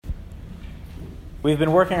We've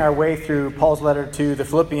been working our way through Paul's letter to the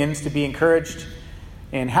Philippians to be encouraged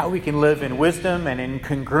in how we can live in wisdom and in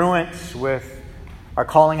congruence with our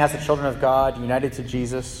calling as the children of God, united to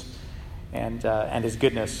Jesus and His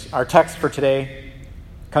goodness. Our text for today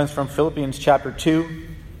comes from Philippians chapter 2,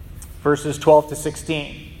 verses 12 to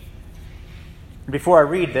 16. Before I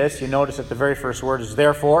read this, you notice that the very first word is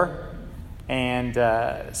therefore, and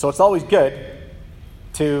so it's always good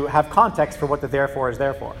to have context for what the therefore is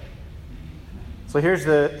there for. So here's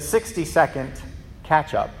the 60-second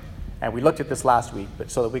catch-up. And we looked at this last week,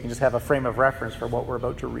 but so that we can just have a frame of reference for what we're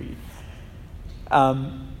about to read.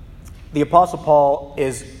 The Apostle Paul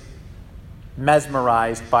is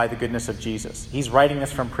mesmerized by the goodness of Jesus. He's writing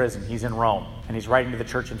this from prison. He's in Rome, and he's writing to the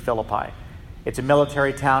church in Philippi. It's a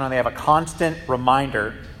military town, and they have a constant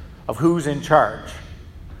reminder of who's in charge,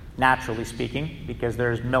 naturally speaking, because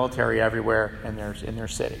there's military everywhere in their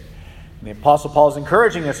city. And the Apostle Paul is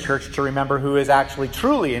encouraging this church to remember who is actually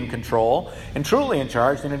truly in control and truly in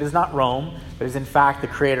charge, and it is not Rome, but is in fact the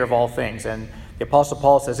creator of all things. And the Apostle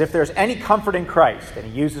Paul says, if there's any comfort in Christ, and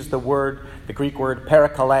he uses the Greek word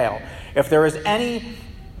parakaleo, if there is any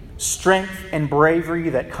strength and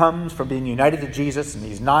bravery that comes from being united to Jesus, and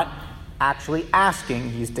he's not actually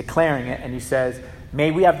asking, he's declaring it, and he says,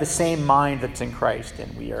 may we have the same mind that's in Christ.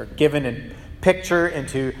 And we are given a picture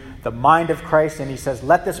into the mind of Christ, and he says,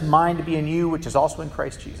 let this mind be in you, which is also in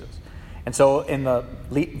Christ Jesus. And so in the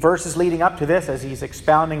verses leading up to this, as he's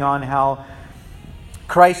expounding on how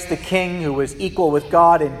Christ the King, who was equal with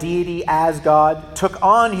God in deity as God, took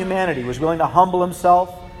on humanity, was willing to humble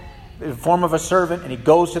himself in the form of a servant, and he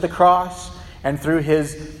goes to the cross, and through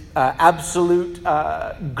his absolute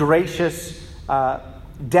gracious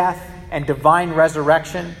death and divine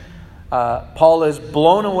resurrection, Paul is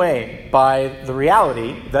blown away by the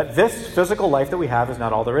reality that this physical life that we have is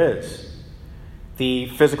not all there is. The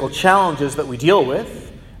physical challenges that we deal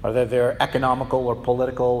with, whether they're economical or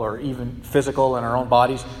political or even physical in our own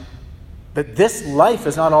bodies, that this life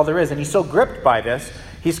is not all there is. And he's so gripped by this,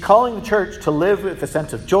 he's calling the church to live with a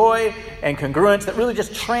sense of joy and congruence that really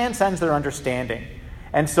just transcends their understanding.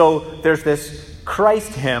 And so there's this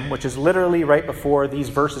Christ hymn, which is literally right before these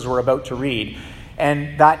verses we're about to read.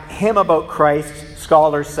 And that hymn about Christ,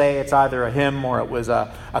 scholars say it's either a hymn or it was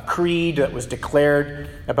a creed that was declared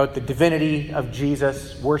about the divinity of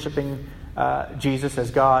Jesus, worshiping Jesus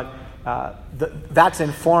as God. That's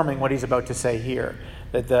informing what he's about to say here.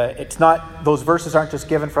 That it's not, those verses aren't just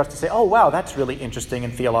given for us to say, oh wow, that's really interesting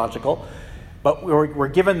and theological. But we're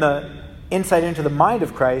given the insight into the mind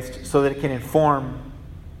of Christ so that it can inform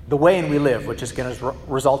the way in we live, which is going to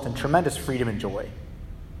result in tremendous freedom and joy.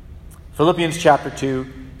 Philippians chapter 2,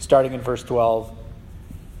 starting in verse 12.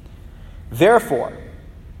 Therefore,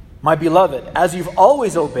 my beloved, as you've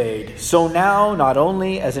always obeyed, so now, not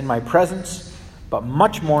only as in my presence, but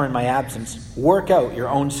much more in my absence, work out your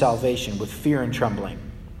own salvation with fear and trembling.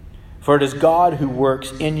 For it is God who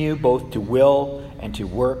works in you both to will and to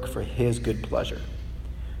work for his good pleasure.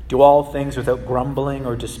 Do all things without grumbling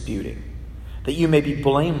or disputing, that you may be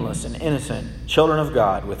blameless and innocent, children of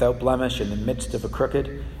God, without blemish in the midst of a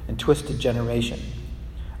crooked and twisted generation,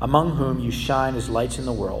 among whom you shine as lights in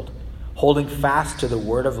the world, holding fast to the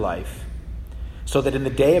word of life, so that in the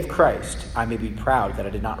day of Christ I may be proud that I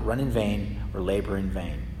did not run in vain or labor in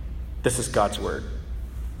vain. This is God's word.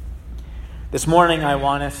 This morning I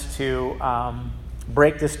want us to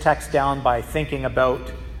break this text down by thinking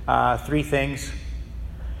about three things.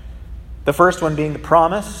 The first one being the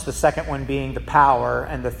promise, the second one being the power,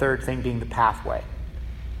 and the third thing being the pathway.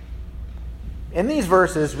 In these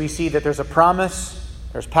verses, we see that there's a promise,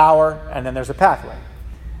 there's power, and then there's a pathway.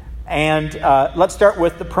 And let's start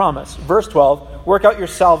with the promise. Verse 12, work out your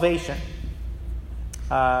salvation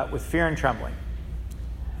with fear and trembling.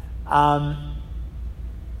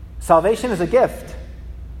 Salvation is a gift.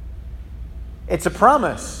 It's a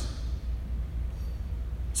promise.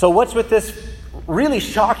 So what's with this really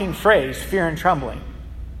shocking phrase, fear and trembling?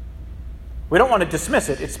 We don't want to dismiss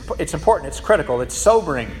it. It's important, it's critical, it's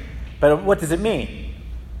sobering. But what does it mean?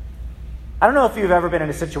 I don't know if you've ever been in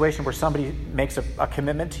a situation where somebody makes a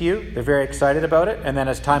commitment to you. They're very excited about it. And then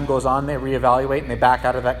as time goes on, they reevaluate and they back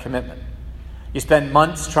out of that commitment. You spend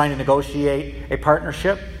months trying to negotiate a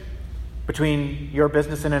partnership between your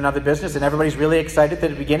business and another business, and everybody's really excited at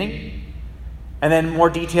the beginning. And then more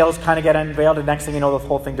details kind of get unveiled, and next thing you know, the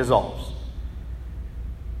whole thing dissolves.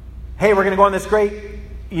 Hey, we're going to go on this great,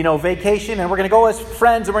 vacation, and we're going to go as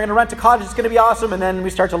friends, and we're going to rent a cottage. It's going to be awesome. And then we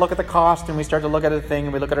start to look at the cost, and we start to look at the thing,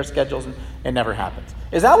 and we look at our schedules, and it never happens.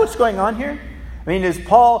 Is that what's going on here? I mean, is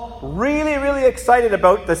Paul really, really excited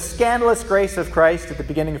about the scandalous grace of Christ at the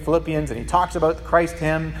beginning of Philippians? And he talks about the Christ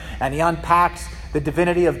hymn, and he unpacks the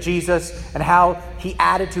divinity of Jesus and how he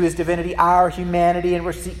added to his divinity our humanity, and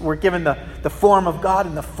we're given the form of God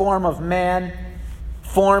and the form of man.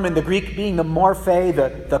 Form in the Greek being the morphe,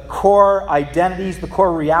 the core identities, the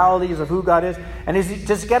core realities of who God is. And he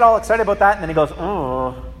just get all excited about that, and then he goes,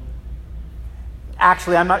 oh,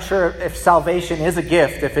 actually, I'm not sure if salvation is a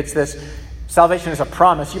gift, if it's this, salvation is a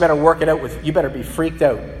promise. You better work it out you better be freaked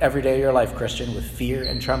out every day of your life, Christian, with fear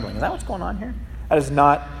and trembling. Is that what's going on here? That is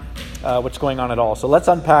not what's going on at all. So let's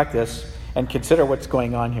unpack this and consider what's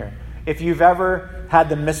going on here. If you've ever had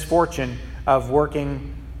the misfortune of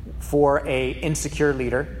working for an insecure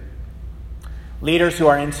leader, leaders who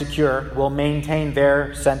are insecure will maintain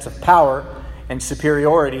their sense of power and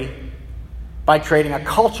superiority by creating a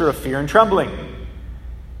culture of fear and trembling.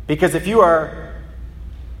 Because if you are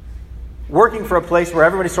working for a place where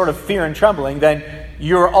everybody's sort of fear and trembling, then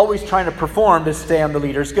you're always trying to perform to stay on the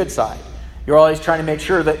leader's good side. You're always trying to make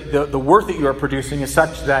sure that the work that you are producing is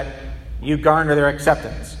such that you garner their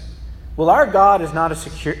acceptance. Well, our God is not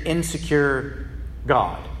a insecure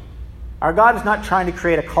God. Our God is not trying to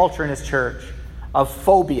create a culture in his church of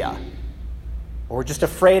phobia. Or we're just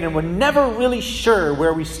afraid and we're never really sure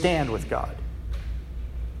where we stand with God.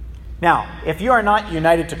 Now, if you are not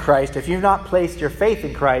united to Christ, if you've not placed your faith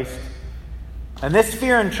in Christ, and this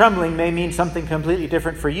fear and trembling may mean something completely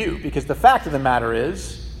different for you, because the fact of the matter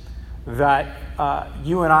is that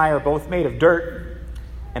you and I are both made of dirt,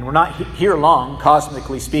 and we're not here long,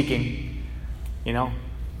 cosmically speaking.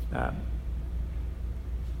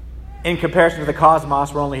 In comparison to the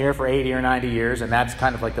cosmos, we're only here for 80 or 90 years, and that's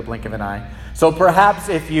kind of like the blink of an eye. So perhaps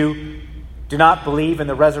if you do not believe in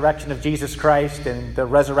the resurrection of Jesus Christ, and the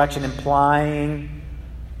resurrection implying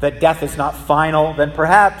that death is not final, then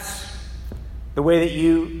perhaps the way that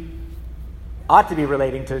you ought to be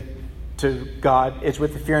relating to God is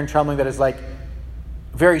with the fear and trembling that is like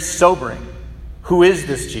very sobering. Who is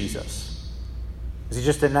this Jesus? Is he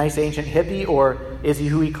just a nice ancient hippie, or is he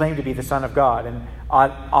who he claimed to be, the Son of God? And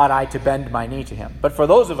ought I to bend my knee to him? But for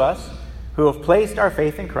those of us who have placed our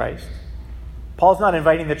faith in Christ, Paul's not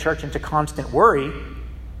inviting the church into constant worry.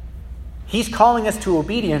 He's calling us to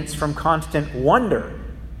obedience from constant wonder.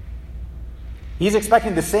 He's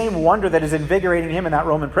expecting the same wonder that is invigorating him in that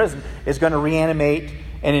Roman prison is going to reanimate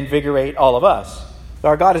and invigorate all of us.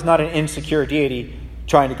 Our God is not an insecure deity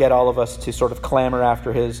trying to get all of us to sort of clamor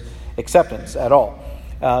after his acceptance at all.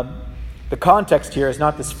 The context here is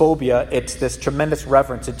not this phobia, it's this tremendous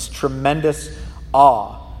reverence, it's tremendous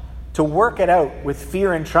awe. To work it out with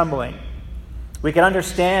fear and trembling. We can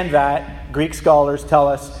understand that, Greek scholars tell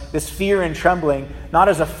us, this fear and trembling, not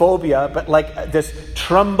as a phobia, but like this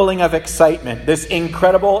trembling of excitement, this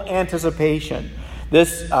incredible anticipation,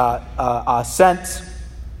 this sense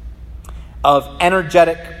of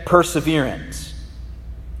energetic perseverance,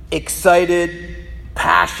 excited,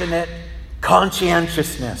 passionate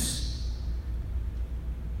conscientiousness.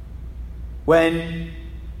 When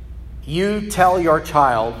you tell your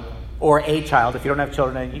child, or a child, if you don't have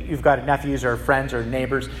children and you've got nephews or friends or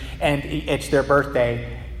neighbors, and it's their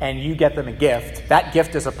birthday, and you get them a gift, that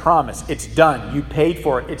gift is a promise. It's done. You paid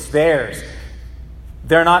for it. It's theirs.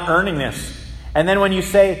 They're not earning this. And then when you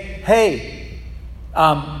say, hey,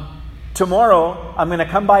 tomorrow I'm going to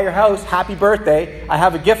come by your house, happy birthday, I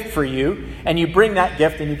have a gift for you, and you bring that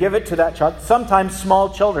gift and you give it to that child. Sometimes small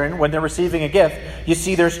children, when they're receiving a gift, you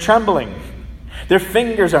see there's trembling. Their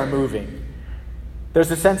fingers are moving. There's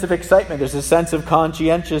a sense of excitement. There's a sense of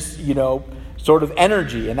conscientious, sort of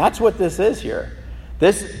energy. And that's what this is here.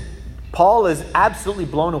 Paul is absolutely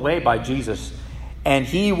blown away by Jesus. And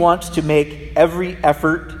he wants to make every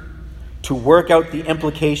effort to work out the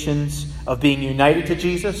implications of being united to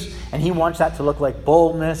Jesus. And he wants that to look like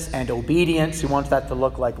boldness and obedience. He wants that to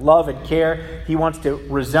look like love and care. He wants to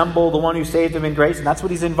resemble the one who saved him in grace. And that's what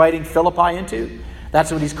he's inviting Philippi into. That's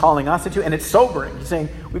what he's calling us into. And it's sobering. He's saying,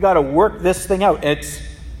 we got to work this thing out.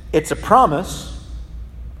 It's a promise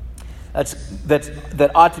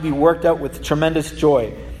that ought to be worked out with tremendous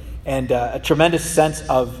joy and a tremendous sense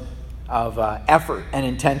of effort and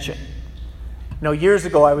intention. Years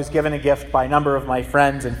ago, I was given a gift by a number of my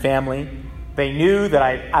friends and family. They knew that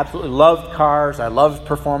I absolutely loved cars. I loved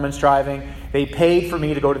performance driving. They paid for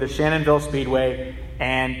me to go to the Shannonville Speedway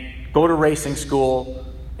and go to racing school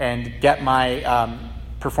and get my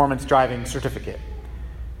performance driving certificate.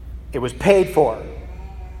 It was paid for.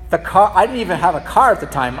 The car, I didn't even have a car at the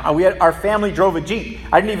time. Our family drove a Jeep.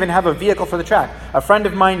 I didn't even have a vehicle for the track. A friend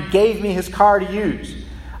of mine gave me his car to use.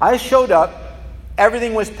 I showed up.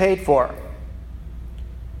 Everything was paid for.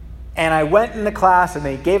 And I went in the class and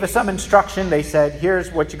they gave us some instruction. They said,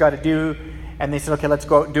 here's what you got to do. And they said, okay, let's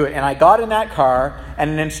go out and do it. And I got in that car,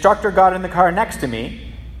 and an instructor got in the car next to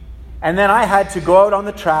me. And then I had to go out on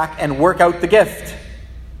the track and work out the gift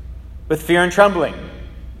with fear and trembling.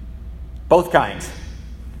 Both kinds.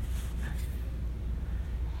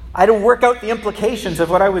 I had to work out the implications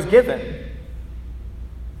of what I was given.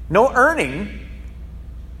 No earning,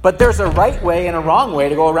 but there's a right way and a wrong way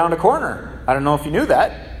to go around a corner. I don't know if you knew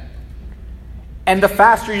that. And the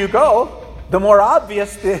faster you go, the more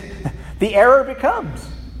obvious the error becomes.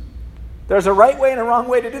 There's a right way and a wrong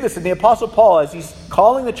way to do this. And the Apostle Paul, as he's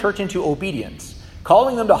calling the church into obedience,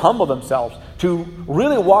 calling them to humble themselves, to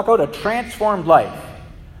really walk out a transformed life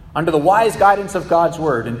under the wise guidance of God's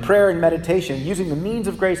word and prayer and meditation, using the means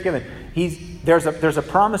of grace given. There's a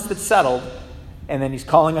promise that's settled, and then he's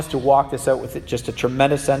calling us to walk this out with just a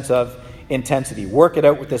tremendous sense of intensity. Work it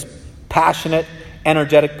out with this passionate,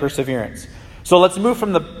 energetic perseverance. So let's move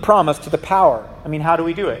from the promise to the power. I mean, how do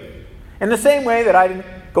we do it? In the same way that I didn't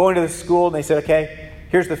go into the school and they said, okay,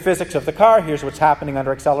 here's the physics of the car, here's what's happening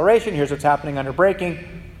under acceleration, here's what's happening under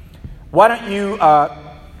braking. Why don't you,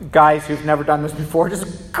 guys who've never done this before,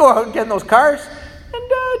 just go out and get in those cars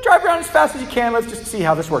and drive around as fast as you can. Let's just see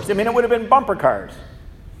how this works. I mean, it would have been bumper cars.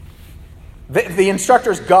 The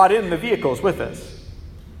instructors got in the vehicles with us.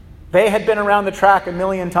 They had been around the track a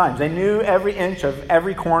million times. They knew every inch of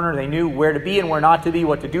every corner. They knew where to be and where not to be,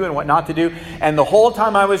 what to do and what not to do. And the whole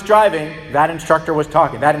time I was driving, that instructor was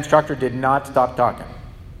talking. That instructor did not stop talking.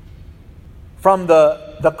 From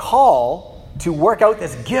the call to work out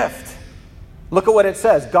this gift, look at what it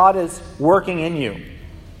says. God is working in you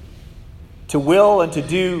to will and to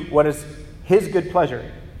do what is his good pleasure.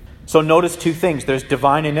 So notice two things. There's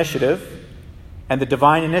divine initiative, and the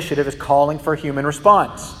divine initiative is calling for human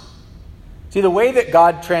response. See, the way that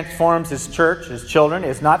God transforms his church, his children,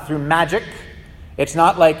 is not through magic. It's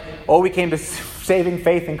not like, we came to saving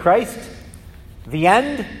faith in Christ. The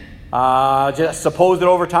end. Just suppose that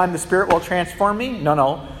over time the Spirit will transform me.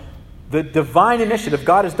 No. The divine initiative,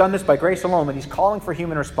 God has done this by grace alone, and he's calling for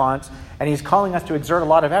human response, and he's calling us to exert a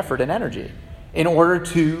lot of effort and energy in order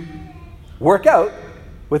to work out,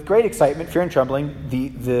 with great excitement, fear and trembling,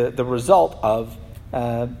 the result of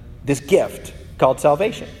this gift called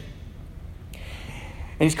salvation.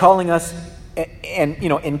 And he's calling us, and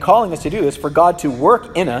in calling us to do this, for God to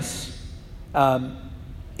work in us,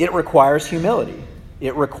 it requires humility.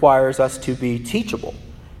 It requires us to be teachable.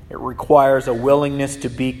 It requires a willingness to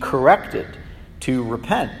be corrected, to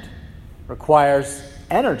repent. It requires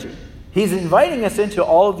energy. He's inviting us into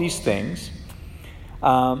all of these things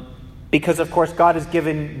because, of course, God has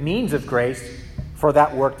given means of grace for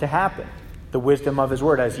that work to happen. The wisdom of his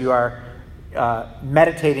word as you are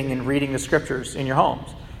meditating and reading the scriptures in your homes,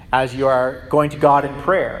 as you are going to God in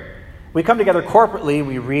prayer. We come together corporately,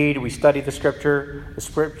 we read, we study the scripture, the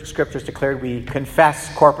scriptures declared, we confess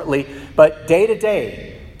corporately, but day to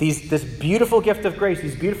day, this beautiful gift of grace,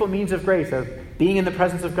 these beautiful means of grace of being in the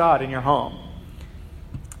presence of God in your home,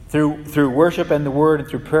 through worship and the word and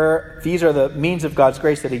through prayer, these are the means of God's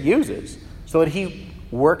grace that he uses so that he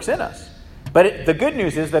works in us. But the good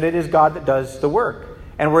news is that it is God that does the work.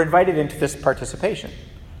 And we're invited into this participation.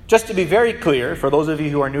 Just to be very clear, for those of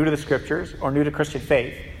you who are new to the scriptures or new to Christian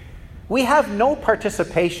faith, we have no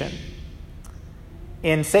participation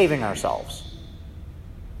in saving ourselves.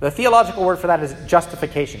 The theological word for that is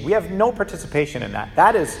justification. We have no participation in that.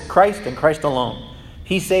 That is Christ and Christ alone.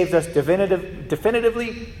 He saved us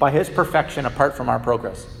definitively by his perfection apart from our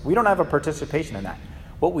progress. We don't have a participation in that.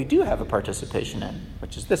 What we do have a participation in,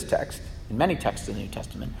 which is this text, and many texts in the New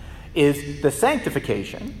Testament, is the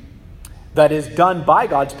sanctification that is done by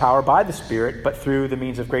God's power, by the Spirit, but through the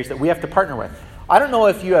means of grace that we have to partner with. I don't know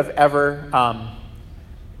if you have ever,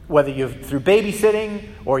 whether you've through babysitting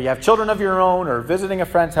or you have children of your own or visiting a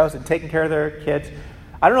friend's house and taking care of their kids,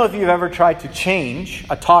 I don't know if you've ever tried to change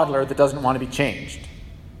a toddler that doesn't want to be changed.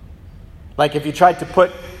 Like if you tried to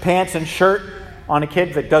put pants and shirt on a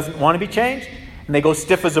kid that doesn't want to be changed, and they go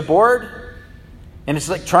stiff as a board, and it's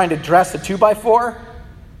like trying to dress a 2x4.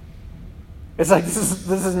 It's like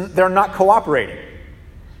they're not cooperating.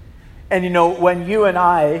 And when you and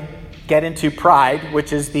I get into pride,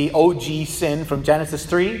 which is the OG sin from Genesis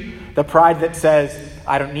 3, the pride that says,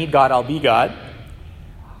 I don't need God, I'll be God.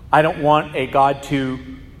 I don't want a God to,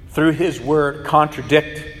 through his word,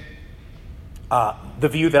 contradict the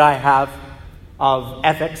view that I have of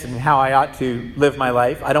ethics and how I ought to live my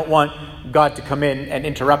life. I don't want God to come in and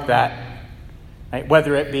interrupt that, right?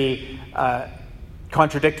 Whether it be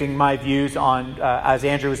contradicting my views on, as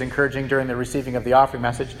Andrew was encouraging during the receiving of the offering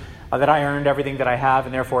message, that I earned everything that I have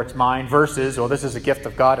and therefore it's mine, versus, this is a gift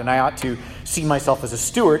of God and I ought to see myself as a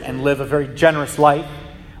steward and live a very generous life.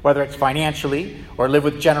 whether it's financially or live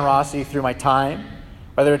with generosity through my time,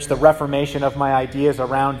 whether it's the reformation of my ideas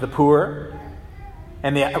around the poor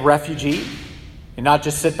and the refugee, and not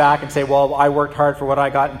just sit back and say, well, I worked hard for what I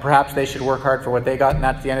got and perhaps they should work hard for what they got, and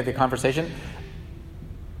that's the end of the conversation.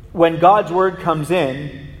 When God's word comes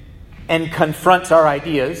in and confronts our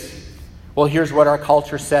ideas, well, here's what our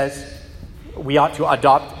culture says we ought to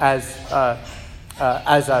adopt as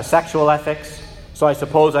sexual ethics. So I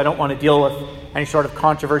suppose I don't want to deal with any sort of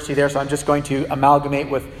controversy there, so I'm just going to amalgamate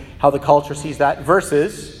with how the culture sees that.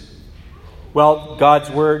 Versus, well,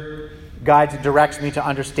 God's word guides and directs me to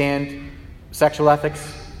understand sexual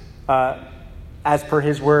ethics as per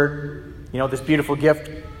his word. This beautiful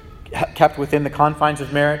gift kept within the confines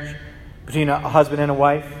of marriage between a husband and a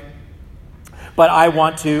wife. But I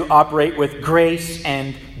want to operate with grace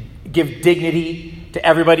and give dignity to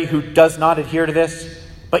everybody who does not adhere to this.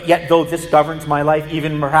 But yet, though this governs my life,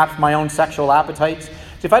 even perhaps my own sexual appetites.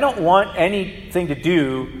 So if I don't want anything to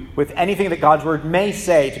do with anything that God's word may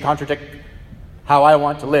say to contradict how I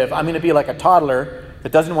want to live, I'm going to be like a toddler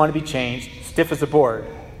that doesn't want to be changed, stiff as a board.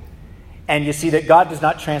 And you see that God does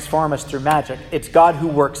not transform us through magic. It's God who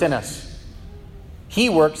works in us. He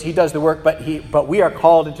works, he does the work, but we are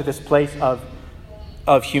called into this place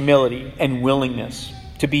of humility and willingness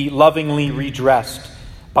to be lovingly redressed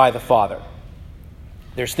by the Father.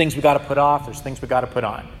 There's things we got to put off. There's things we got to put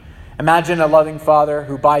on. Imagine a loving father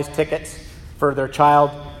who buys tickets for their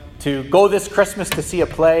child to go this Christmas to see a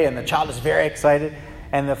play, and the child is very excited.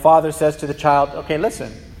 And the father says to the child, okay,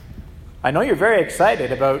 listen, I know you're very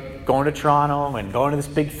excited about going to Toronto and going to this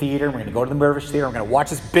big theater. We're going to go to the Mirvish Theater. We're going to watch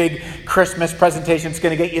this big Christmas presentation. It's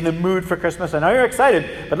going to get you in the mood for Christmas. I know you're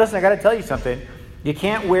excited, but listen, I got to tell you something. You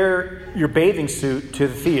can't wear your bathing suit to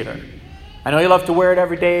the theater. I know you love to wear it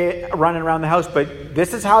every day running around the house, but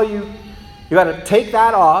this is how you got to take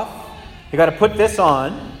that off. You got to put this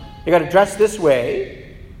on. You got to dress this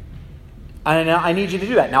way. And I need you to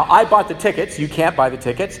do that. Now, I bought the tickets. You can't buy the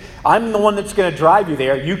tickets. I'm the one that's going to drive you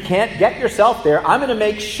there. You can't get yourself there. I'm going to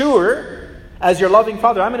make sure, as your loving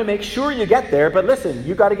father, I'm going to make sure you get there. But listen,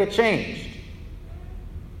 you got to get changed.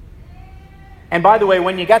 And by the way,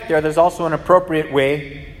 when you get there, there's also an appropriate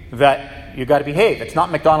way that you got to behave. It's not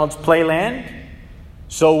McDonald's Playland.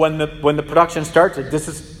 So when the production starts, this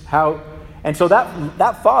is how. And so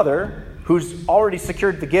that father who's already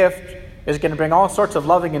secured the gift is going to bring all sorts of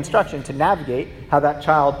loving instruction to navigate how that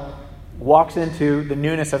child walks into the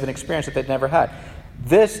newness of an experience that they've never had.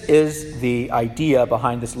 This is the idea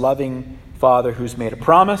behind this loving father who's made a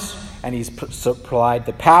promise, and he's supplied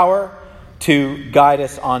the power to guide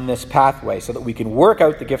us on this pathway so that we can work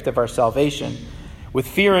out the gift of our salvation with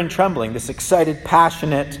fear and trembling, this excited,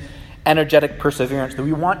 passionate, energetic perseverance that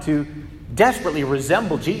we want to desperately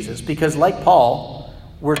resemble Jesus, because like Paul,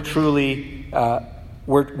 we're truly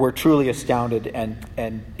astounded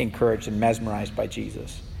and encouraged and mesmerized by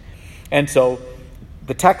Jesus. And so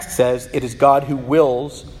the text says it is God who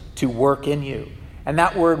wills to work in you. And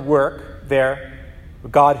that word work there,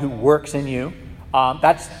 God who works in you,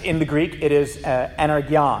 that's in the Greek, it is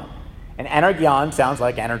energion. And energion sounds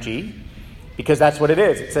like energy, because that's what it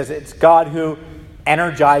is. It says it's God who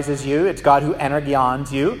energizes you. It's God who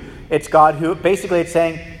energions you. It's God who, basically it's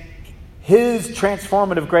saying his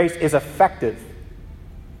transformative grace is effective.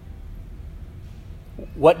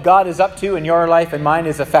 What God is up to in your life and mine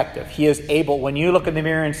is effective. He is able, when you look in the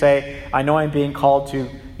mirror and say, I know I'm being called to,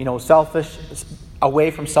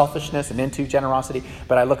 away from selfishness and into generosity,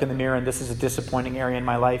 but I look in the mirror and this is a disappointing area in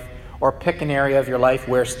my life. Or pick an area of your life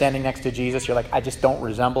where standing next to Jesus, you're like, I just don't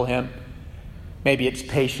resemble him. Maybe it's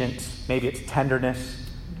patience. Maybe it's tenderness.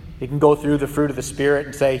 You can go through the fruit of the Spirit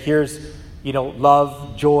and say, here's,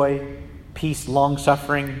 love, joy, peace,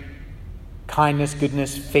 long-suffering, kindness,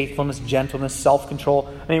 goodness, faithfulness, gentleness,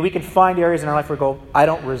 self-control. I mean, we can find areas in our life where we go, I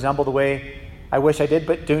don't resemble the way I wish I did,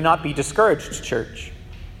 but do not be discouraged, church,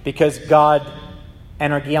 because God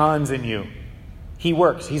energions in you. He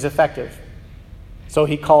works. He's effective. So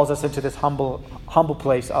he calls us into this humble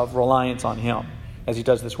place of reliance on him as he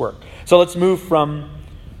does this work. So let's move from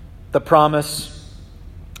the promise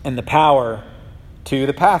and the power to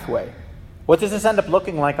the pathway. What does this end up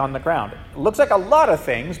looking like on the ground? It looks like a lot of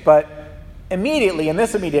things, but immediately, in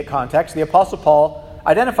this immediate context, the Apostle Paul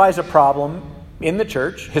identifies a problem in the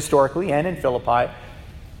church, historically and in Philippi.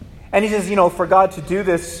 And he says, for God to do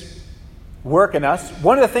this work in us,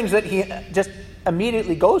 one of the things that he just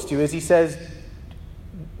immediately goes to is he says,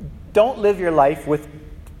 don't live your life with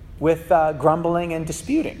grumbling and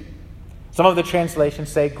disputing. Some of the translations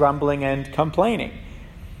say grumbling and complaining.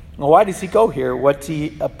 Well, why does he go here? What's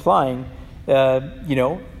he applying?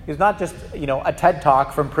 It's not just, a TED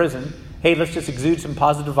talk from prison hey, let's just exude some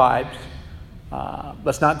positive vibes.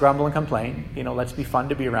 Let's not grumble and complain. Let's be fun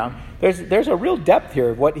to be around. There's a real depth here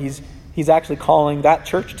of what he's actually calling that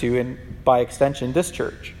church to, and by extension, this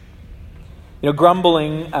church.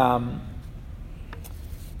 Grumbling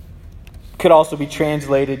could also be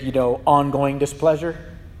translated, ongoing displeasure.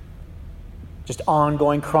 Just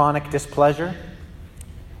ongoing chronic displeasure.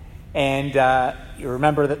 And you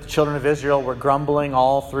remember that the children of Israel were grumbling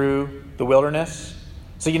all through the wilderness.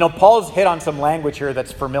 So, Paul's hit on some language here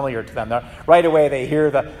that's familiar to them. Right away, they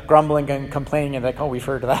hear the grumbling and complaining, and they're like, oh, we've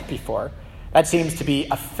heard of that before. That seems to be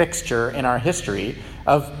a fixture in our history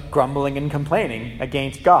of grumbling and complaining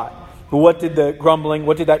against God. But what did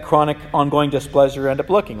that chronic ongoing displeasure end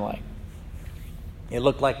up looking like? It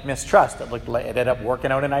looked like mistrust. It ended up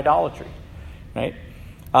working out in idolatry, right?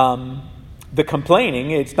 The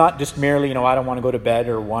complaining, it's not just merely, I don't want to go to bed,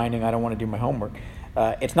 or whining, I don't want to do my homework.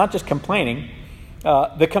 It's not just complaining.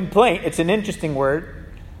 The complaint, it's an interesting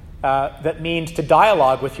word that means to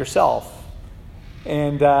dialogue with yourself.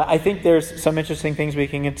 And I think there's some interesting things we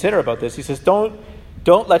can consider about this. He says,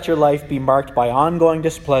 don't let your life be marked by ongoing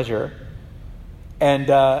displeasure. And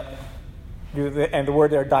the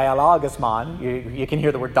word there, dialogismon, you can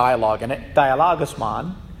hear the word dialogue in it.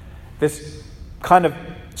 Dialogismon, this kind of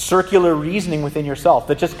circular reasoning within yourself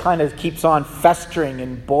that just kind of keeps on festering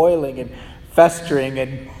and boiling and festering.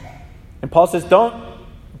 And Paul says, don't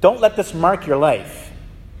let this mark your life.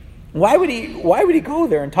 Why would he go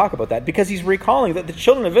there and talk about that? Because he's recalling that the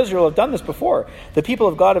children of Israel have done this before. The people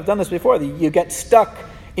of God have done this before. You get stuck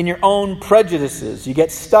in your own prejudices. You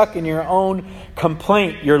get stuck in your own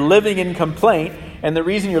complaint. You're living in complaint. And the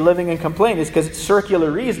reason you're living in complaint is because it's circular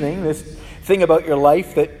reasoning, this thing about your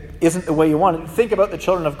life that isn't the way you want it. Think about the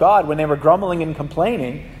children of God when they were grumbling and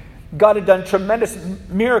complaining. God had done tremendous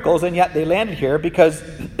miracles, and yet they landed here because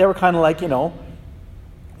they were kind of like,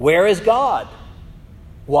 where is God?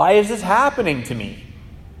 Why is this happening to me?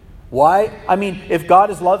 Why? If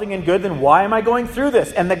God is loving and good, then why am I going through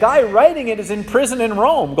this? And the guy writing it is in prison in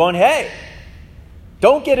Rome going, hey,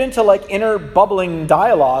 don't get into inner bubbling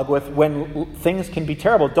dialogue with when things can be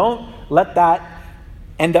terrible. Don't let that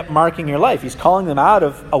end up marking your life. He's calling them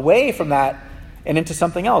away from that and into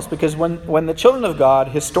something else. Because when the children of God,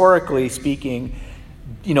 historically speaking,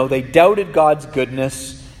 they doubted God's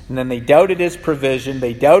goodness, and then they doubted his provision,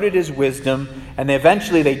 they doubted his wisdom, and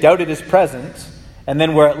eventually they doubted his presence. And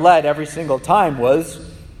then where it led every single time was,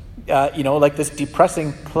 like this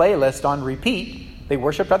depressing playlist on repeat. They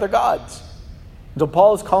worshiped other gods. So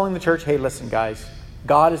Paul is calling the church, hey, listen, guys,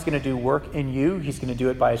 God is going to do work in you. He's going to do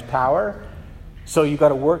it by his power. So you've got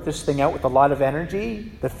to work this thing out with a lot of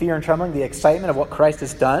energy, the fear and trembling, the excitement of what Christ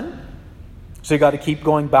has done. So you've got to keep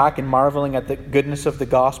going back and marveling at the goodness of the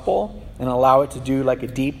gospel and allow it to do a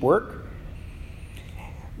deep work.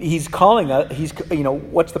 He's calling that,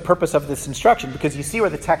 what's the purpose of this instruction? Because you see where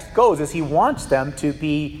the text goes is he wants them to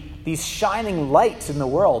be these shining lights in the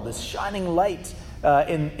world, this shining light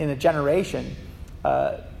in a generation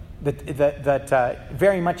that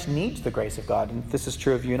very much needs the grace of God. And this is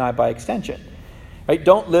true of you and I by extension. Right?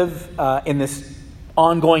 Don't live in this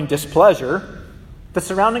ongoing displeasure. The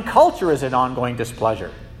surrounding culture is an ongoing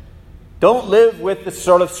displeasure. Don't live with this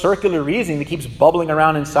sort of circular reasoning that keeps bubbling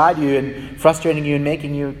around inside you and frustrating you and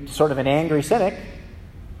making you sort of an angry cynic.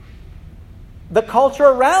 The culture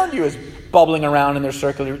around you is bubbling around in their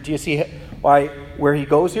circular. Do you see where he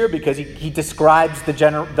goes here? Because he describes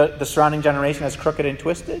the surrounding generation as crooked and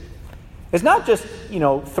twisted. It's not just,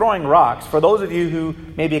 throwing rocks. For those of you who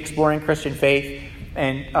may be exploring Christian faith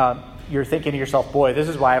and you're thinking to yourself, boy, this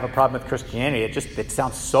is why I have a problem with Christianity. It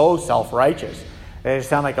sounds so self-righteous. They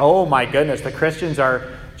sound like, oh my goodness, the Christians are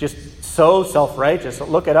just so self-righteous.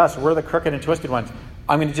 Look at us, we're the crooked and twisted ones.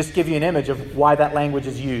 I'm going to just give you an image of why that language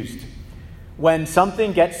is used. When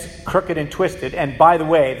something gets crooked and twisted, and by the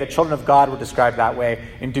way, the children of God were described that way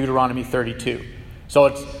in Deuteronomy 32. So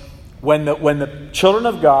it's when the children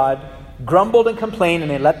of God grumbled and complained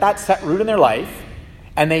and they let that set root in their life,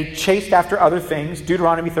 and they chased after other things,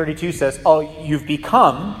 Deuteronomy 32 says, oh, you've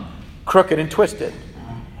become crooked and twisted.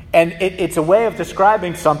 And it's a way of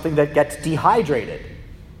describing something that gets dehydrated.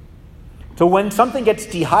 So when something gets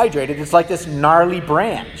dehydrated, it's like this gnarly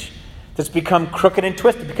branch that's become crooked and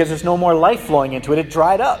twisted because there's no more life flowing into it. It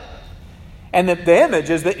dried up. And the image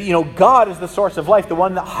is that, God is the source of life, the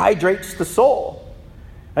one that hydrates the soul.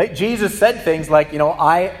 Right? Jesus said things like,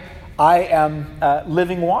 I am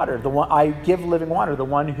living water. I give living water. The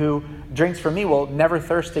one who drinks from me will never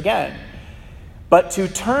thirst again. But to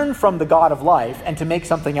turn from the God of life and to make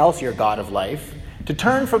something else your God of life, to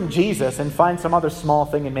turn from Jesus and find some other small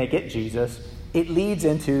thing and make it Jesus, it leads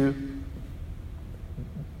into,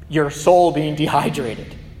 your soul being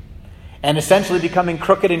dehydrated and essentially becoming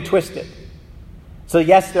crooked and twisted. So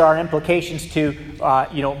yes, there are implications to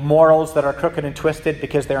morals that are crooked and twisted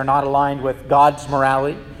because they are not aligned with God's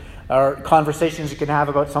morality, or conversations you can have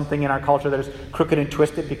about something in our culture that is crooked and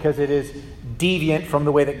twisted because it is deviant from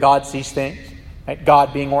the way that God sees things. Right?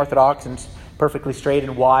 God being orthodox and perfectly straight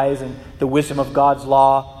and wise, and the wisdom of God's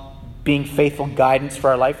law being faithful guidance for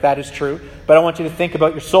our life. That is true. But I want you to think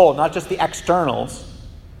about your soul, not just the externals,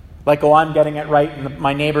 like, oh, I'm getting it right and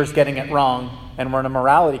my neighbor's getting it wrong, and we're in a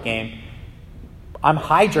morality game. I'm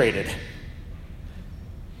hydrated.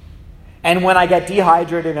 And when I get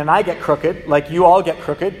dehydrated and I get crooked, like you all get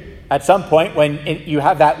crooked at some point, when you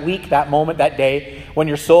have that week, that moment, that day, when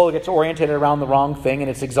your soul gets oriented around the wrong thing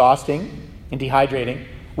and it's exhausting and dehydrating,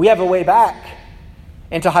 we have a way back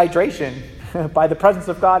into hydration by the presence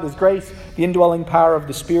of God, His grace, the indwelling power of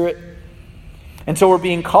the Spirit. And so we're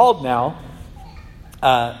being called now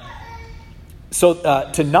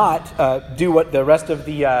to not do what the rest of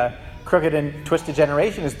the crooked and twisted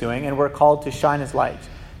generation is doing, and we're called to shine as lights,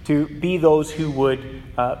 to be those who would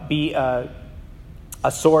be a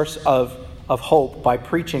source of hope by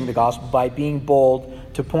preaching the gospel, by being bold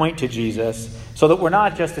to point to Jesus, so that we're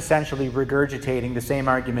not just essentially regurgitating the same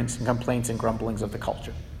arguments and complaints and grumblings of the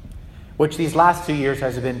culture, which these last 2 years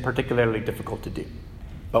has been particularly difficult to do.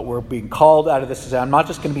 But we're being called out of this. I'm not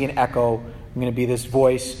just going to be an echo. I'm going to be this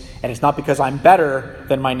voice. And it's not because I'm better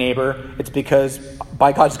than my neighbor. It's because,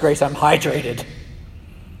 by God's grace, I'm hydrated.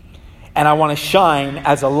 And I want to shine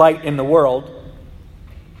as a light in the world.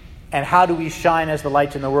 And how do we shine as the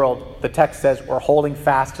lights in the world? The text says we're holding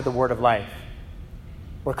fast to the word of life.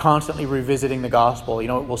 We're constantly revisiting the gospel. It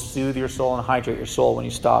will soothe your soul and hydrate your soul when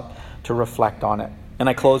you stop to reflect on it. And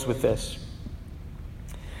I close with this.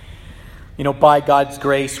 By God's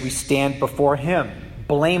grace, we stand before Him,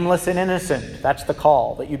 blameless and innocent. That's the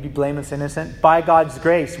call, that you be blameless and innocent. By God's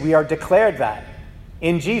grace, we are declared that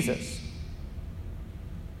in Jesus.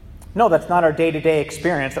 No, that's not our day-to-day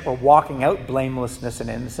experience, that we're walking out blamelessness and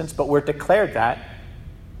innocence, but we're declared that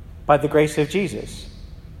by the grace of Jesus.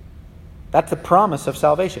 That's the promise of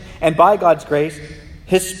salvation. And by God's grace,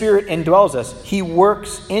 His Spirit indwells us. He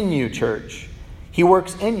works in you, church. He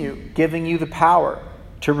works in you, giving you the power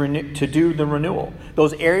to do the renewal.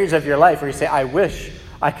 Those areas of your life where you say, I wish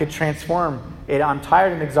I could transform it. I'm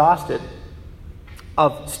tired and exhausted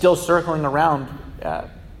of still circling around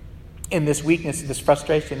in this weakness, this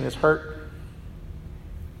frustration, this hurt.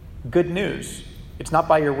 Good news. It's not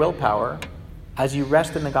by your willpower. As you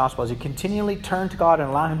rest in the gospel, as you continually turn to God and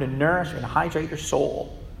allow Him to nourish and hydrate your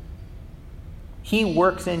soul, He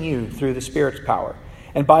works in you through the Spirit's power.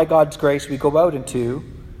 And by God's grace, we go out into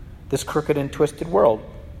this crooked and twisted world.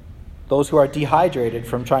 Those who are dehydrated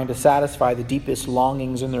from trying to satisfy the deepest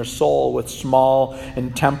longings in their soul with small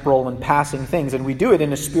and temporal and passing things. And we do it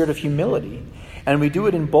in a spirit of humility. And we do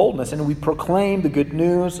it in boldness. And we proclaim the good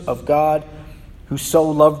news of God, who so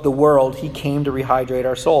loved the world, He came to rehydrate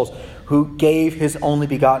our souls, who gave His only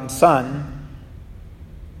begotten Son,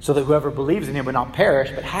 so that whoever believes in Him would not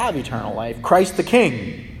perish, but have eternal life. Christ the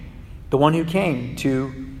King, the one who came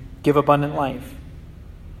to give abundant life.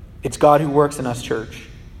 It's God who works in us, church.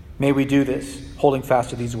 May we do this, holding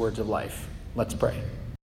fast to these words of life. Let's pray.